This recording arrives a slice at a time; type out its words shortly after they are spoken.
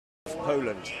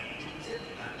Poland.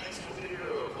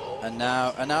 And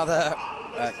now another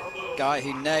guy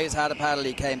who knows how to paddle.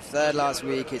 He came third last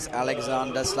week. It's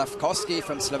Alexander Slafkovský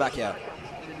from Slovakia.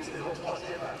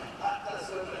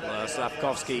 Well,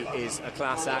 Slafkovský is a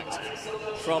class act.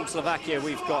 From Slovakia,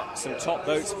 we've got some top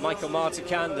boats. Michael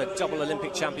Martican, the double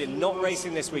Olympic champion, not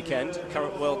racing this weekend,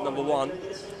 current world #1,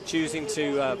 choosing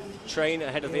to train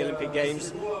ahead of the Olympic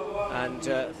Games.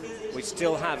 And we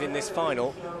still have in this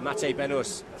final Matej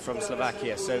Benus from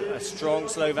Slovakia. So a strong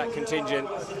Slovak contingent.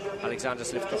 Alexander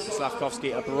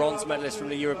Slafkovský, a bronze medalist from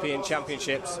the European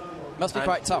Championships. Must be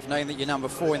quite tough knowing that you're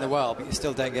 #4 in the world, but you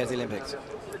still don't go to the Olympics.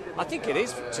 I think it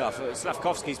is tough.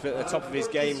 Slafkovský's been at the top of his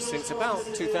game since about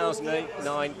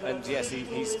 2008-9, and yes,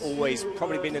 he's always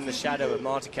probably been in the shadow of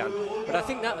Martican. But I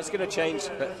think that was going to change,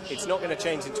 but it's not going to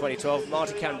change in 2012.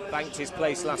 Martican banked his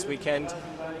place last weekend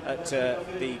at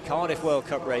the Cardiff World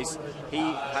Cup race.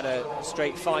 He had a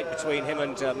straight fight between him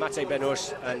and Matej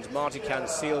Benus, and Martican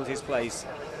sealed his place.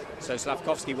 So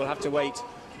Slafkovský will have to wait,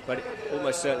 but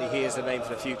almost certainly he is the name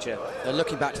for the future.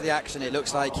 Looking back to the action, it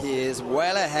looks like he is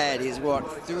well ahead. He's, what,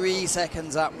 3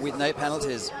 seconds up with no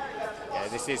penalties. Yeah,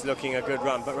 this is looking a good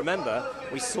run. But remember,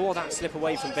 we saw that slip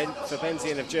away from for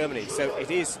Benzian of Germany. So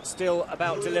it is still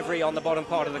about delivery on the bottom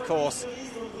part of the course.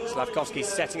 Slafkovský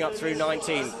setting up through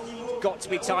 19. Got to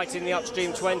be tight in the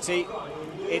upstream 20.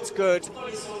 It's good.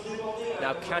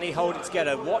 Now, can he hold it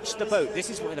together? Watch the boat. This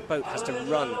is where the boat has to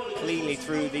run cleanly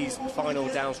through these final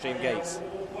downstream gates.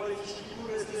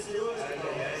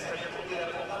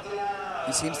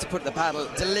 He seems to put the paddle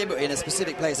deliberately in a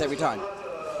specific place every time.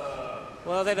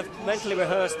 Well, they'd have mentally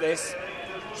rehearsed this.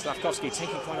 Slafkovský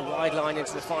taking quite a wide line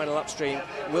into the final upstream.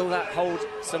 Will that hold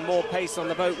some more pace on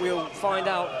the boat? We'll find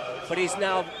out. But he's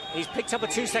picked up a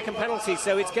 2-second penalty,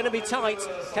 so it's going to be tight.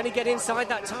 Can he get inside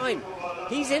that time?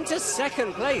 He's into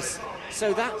second place.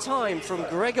 So that time from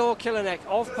Gregor Kilenek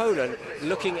of Poland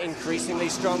looking increasingly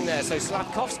strong there. So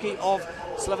Slafkovský of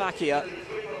Slovakia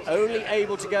only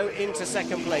able to go into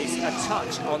second place, a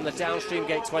touch on the downstream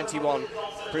gate 21,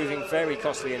 proving very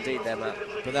costly indeed there, Matt.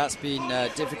 But that's been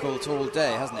difficult all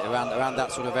day, hasn't it, around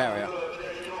that sort of area?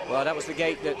 Well, that was the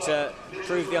gate that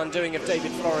proved the undoing of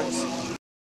David Florence.